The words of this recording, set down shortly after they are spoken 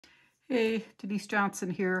Hey, Denise Johnson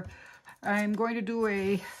here. I'm going to do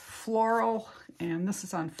a floral, and this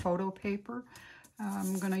is on photo paper.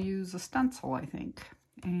 I'm going to use a stencil, I think,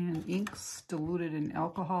 and inks diluted in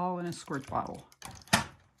alcohol in a squirt bottle.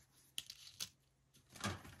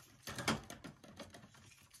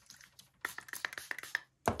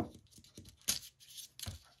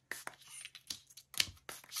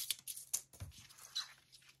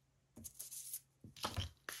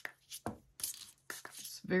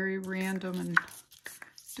 It's very random and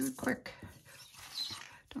do it quick.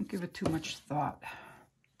 Don't give it too much thought.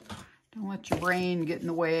 Don't let your brain get in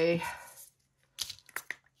the way.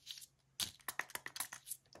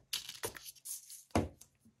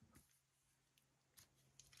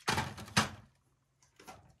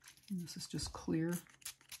 And this is just clear,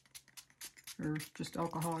 or just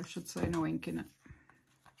alcohol, I should say, no ink in it.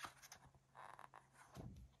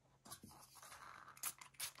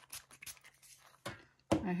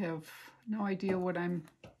 I have no idea what I'm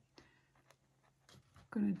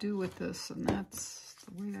going to do with this, and that's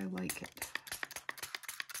the way I like it.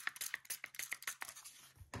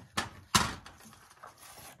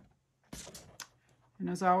 And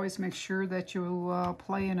as always, make sure that you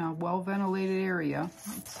play in a well-ventilated area.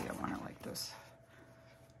 Let's see, I want it like this.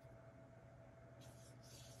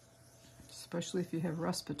 Especially if you have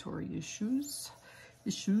respiratory issues.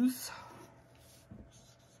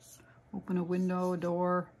 Open a window, a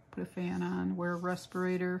door, put a fan on, wear a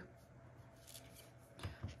respirator.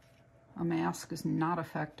 A mask is not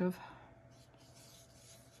effective.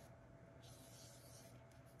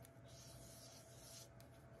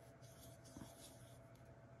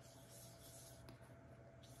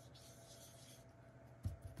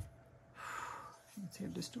 Let's see,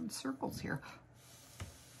 I'm just doing circles here.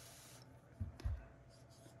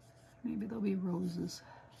 Maybe there'll be roses.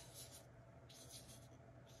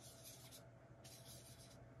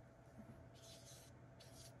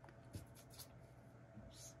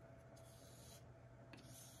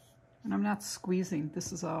 And I'm not squeezing.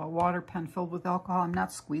 This is a water pen filled with alcohol. I'm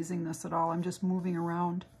not squeezing this at all. I'm just moving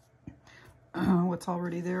around what's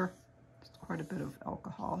already there. There's quite a bit of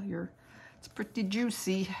alcohol here. It's pretty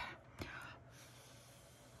juicy.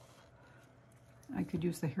 I could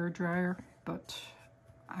use the hair dryer, but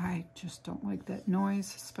I just don't like that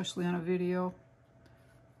noise, especially on a video.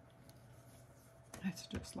 It's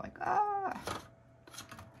just like, ah.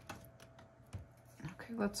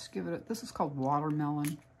 Okay, let's give it a, this is called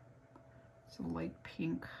watermelon. It's a light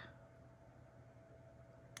pink.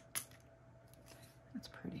 That's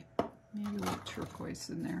pretty. Maybe a little turquoise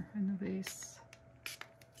in there in the vase.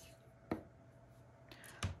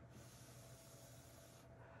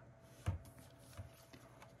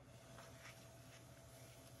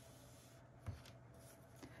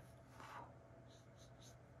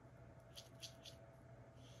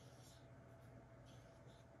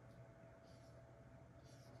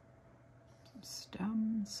 Some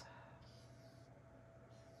stems.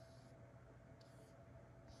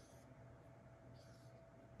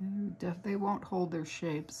 They won't hold their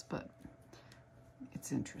shapes, but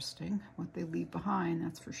it's interesting what they leave behind,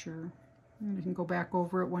 that's for sure. And you can go back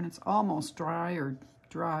over it when it's almost dry or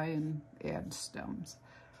dry and add stems,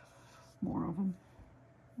 more of them.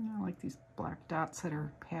 I like these black dots that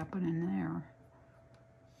are happening there.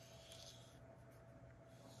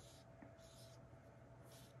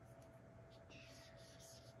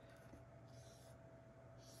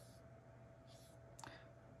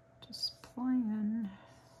 Just playing.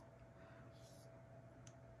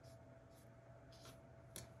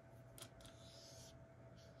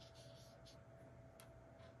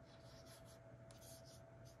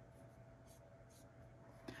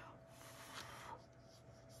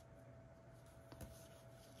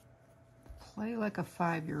 Play like a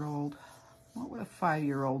 5-year-old. What would a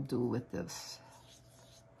 5-year-old do with this?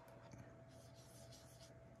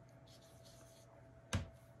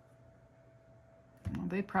 Well,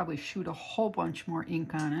 they probably shoot a whole bunch more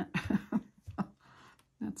ink on it.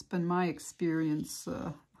 That's been my experience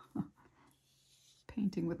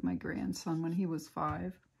painting with my grandson when he was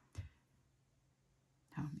 5.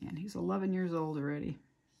 Oh man, he's 11 years old already.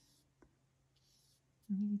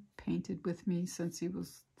 He painted with me since he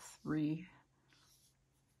was 3.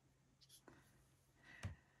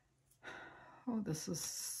 Oh, this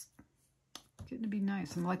is getting to be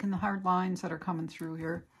nice. I'm liking the hard lines that are coming through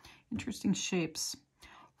here. Interesting shapes.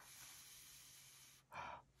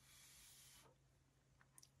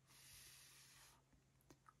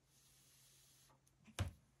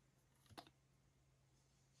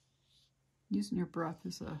 Using your breath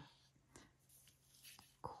is a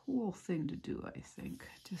cool thing to do, I think.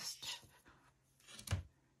 Just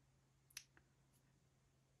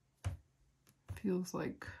Feels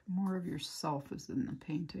like more of yourself is in the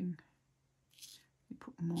painting. You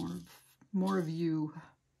put more of you.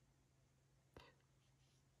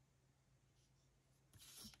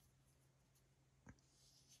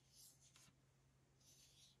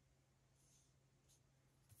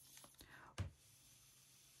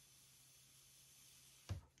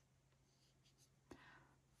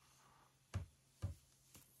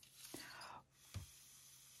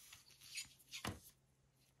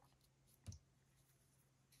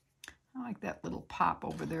 I like that little pop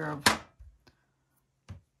over there of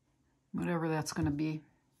whatever that's going to be.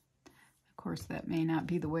 Of course, that may not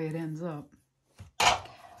be the way it ends up.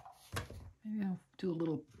 Maybe I'll do a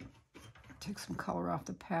little, take some color off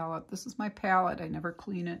the palette. This is my palette. I never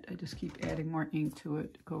clean it. I just keep adding more ink to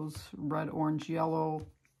it. It goes red, orange, yellow,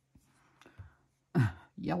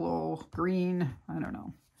 yellow, green. I don't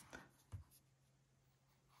know.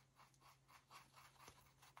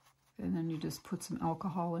 And then you just put some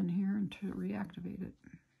alcohol in here and to reactivate it.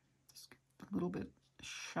 Just get a little bit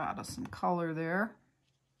shot of some color there.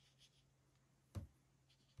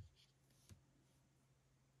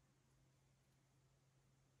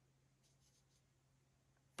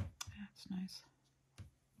 That's nice. I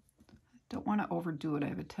don't want to overdo it. I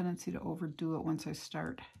have a tendency to overdo it once I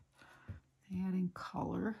start adding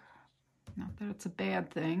color. Not that it's a bad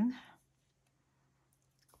thing,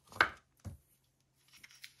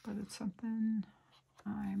 but it's something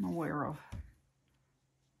I'm aware of.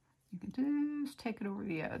 You can just take it over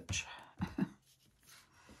the edge. I'm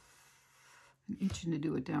itching to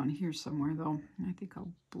do it down here somewhere though. I think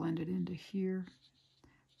I'll blend it into here.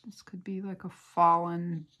 This could be like a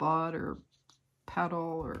fallen bud or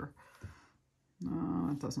petal or, no,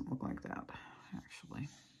 it doesn't look like that actually.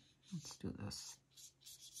 Let's do this.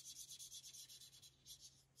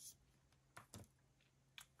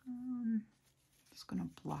 Just gonna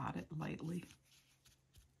blot it lightly.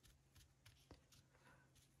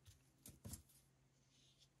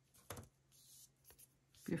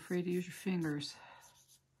 Be afraid to use your fingers.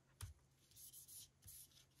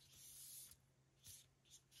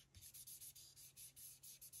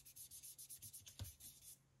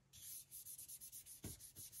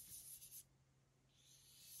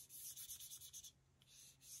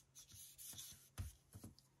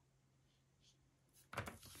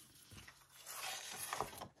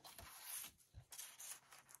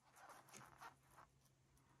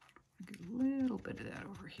 Get a little bit of that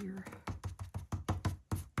over here.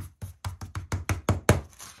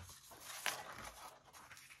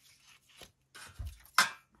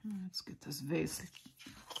 Let's get this vase,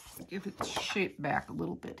 give it shape back a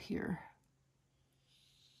little bit here.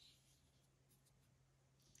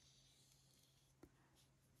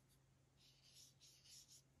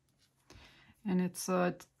 And it's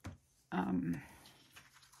a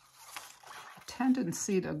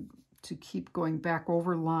tendency to keep going back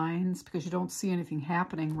over lines because you don't see anything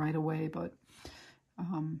happening right away, but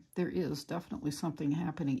there is definitely something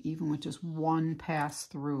happening even with just one pass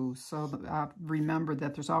through. So remember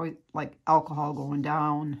that there's always like alcohol going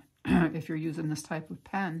down if you're using this type of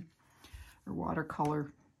pen or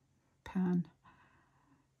watercolor pen.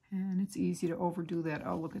 And it's easy to overdo that.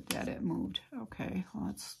 Oh, look at that, it moved. Okay, well,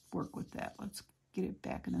 let's work with that. Let's get it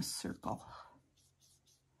back in a circle.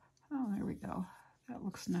 Oh, there we go. That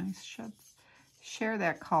looks nice. Share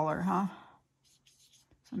that color, huh?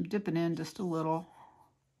 So I'm dipping in just a little.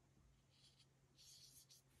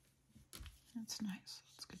 That's nice.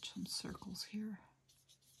 Let's get some circles here.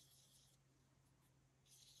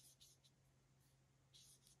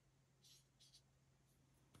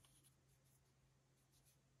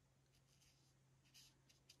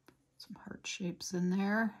 Some heart shapes in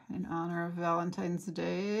there in honor of Valentine's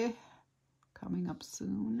Day coming up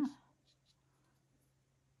soon.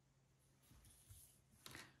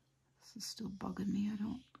 This is still bugging me. I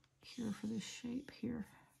don't care for this shape here.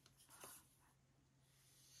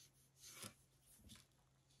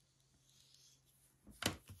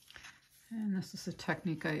 And this is a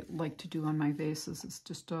technique I like to do on my vases. It's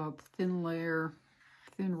just a thin layer,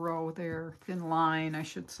 thin row there, thin line, I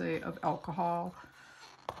should say, of alcohol.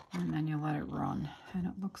 And then you let it run. And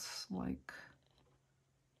it looks like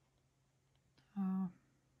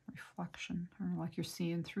reflection, or like you're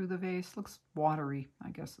seeing through the vase. Looks watery,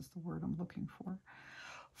 I guess is the word I'm looking for.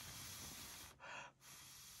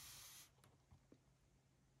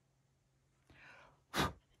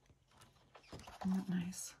 Isn't that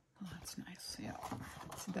nice? Oh, that's nice, yeah.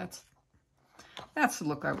 So that's the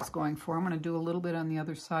look I was going for. I'm going to do a little bit on the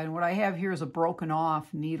other side. And what I have here is a broken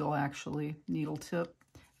off needle, actually, needle tip.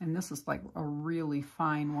 And this is like a really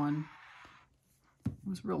fine one. It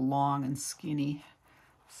was real long and skinny.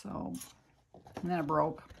 So And then it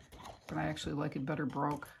broke, but I actually like it better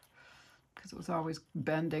broke because it was always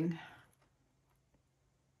bending.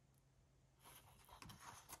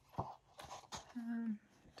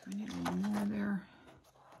 Do I need a little more there?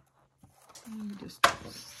 Maybe just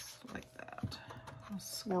like that. A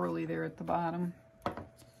swirly there at the bottom.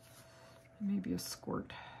 Maybe a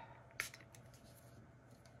squirt.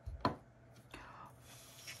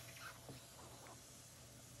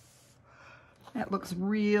 That looks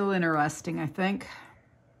real interesting, I think.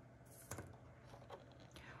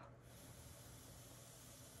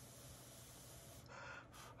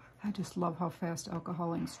 I just love how fast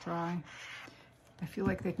alcohol inks dry. I feel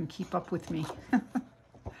like they can keep up with me.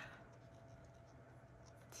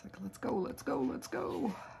 It's like, let's go, let's go, let's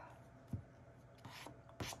go.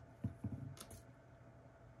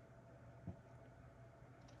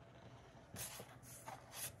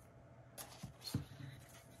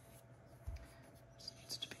 This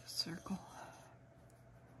needs to be a circle.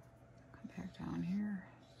 Come back down here.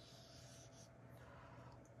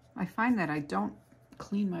 I find that I don't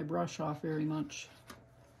clean my brush off very much.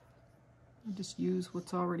 I just use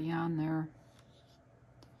what's already on there.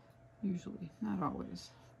 Usually, not always.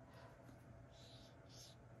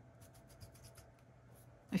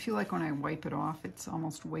 I feel like when I wipe it off, it's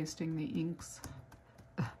almost wasting the inks.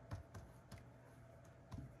 Pull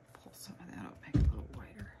some of that up, make it a little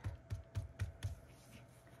whiter.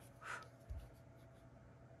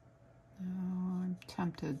 Oh, I'm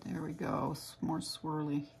tempted. There we go. More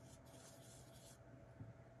swirly.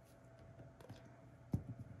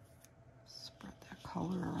 Spread that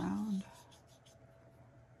color around.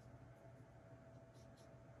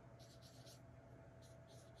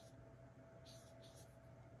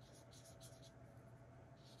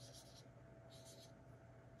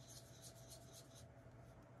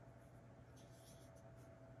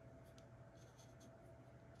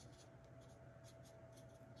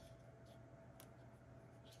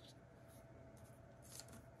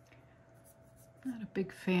 Not a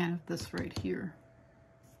big fan of this right here.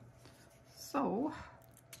 So,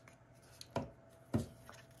 let's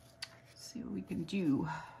see what we can do.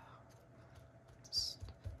 Just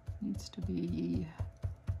needs to be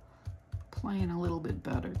playing a little bit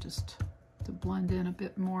better, just to blend in a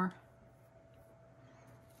bit more.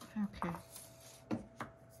 Okay.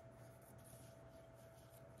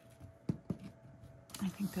 I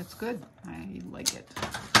think that's good. I like it.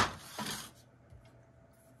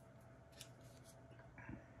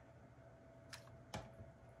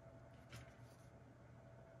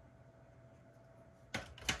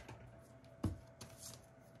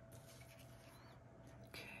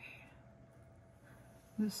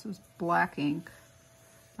 This is black ink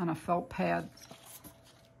on a felt pad.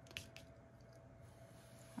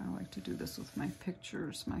 I like to do this with my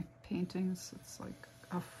pictures, my paintings. It's like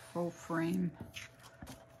a faux frame.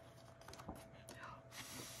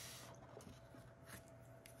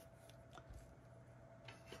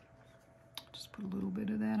 Just put a little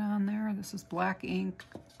bit of that on there. This is black ink.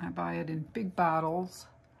 I buy it in big bottles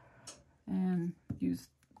and use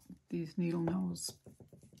these needle nose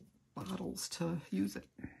bottles to use it.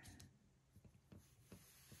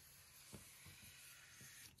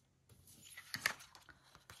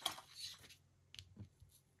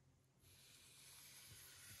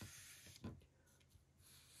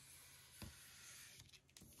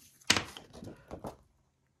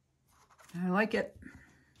 I like it.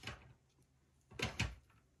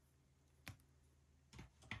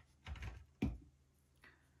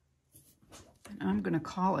 And I'm going to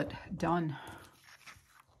call it done.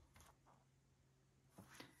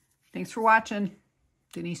 Thanks for watching.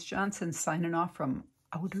 Denise Johnson signing off from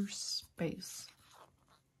outer space.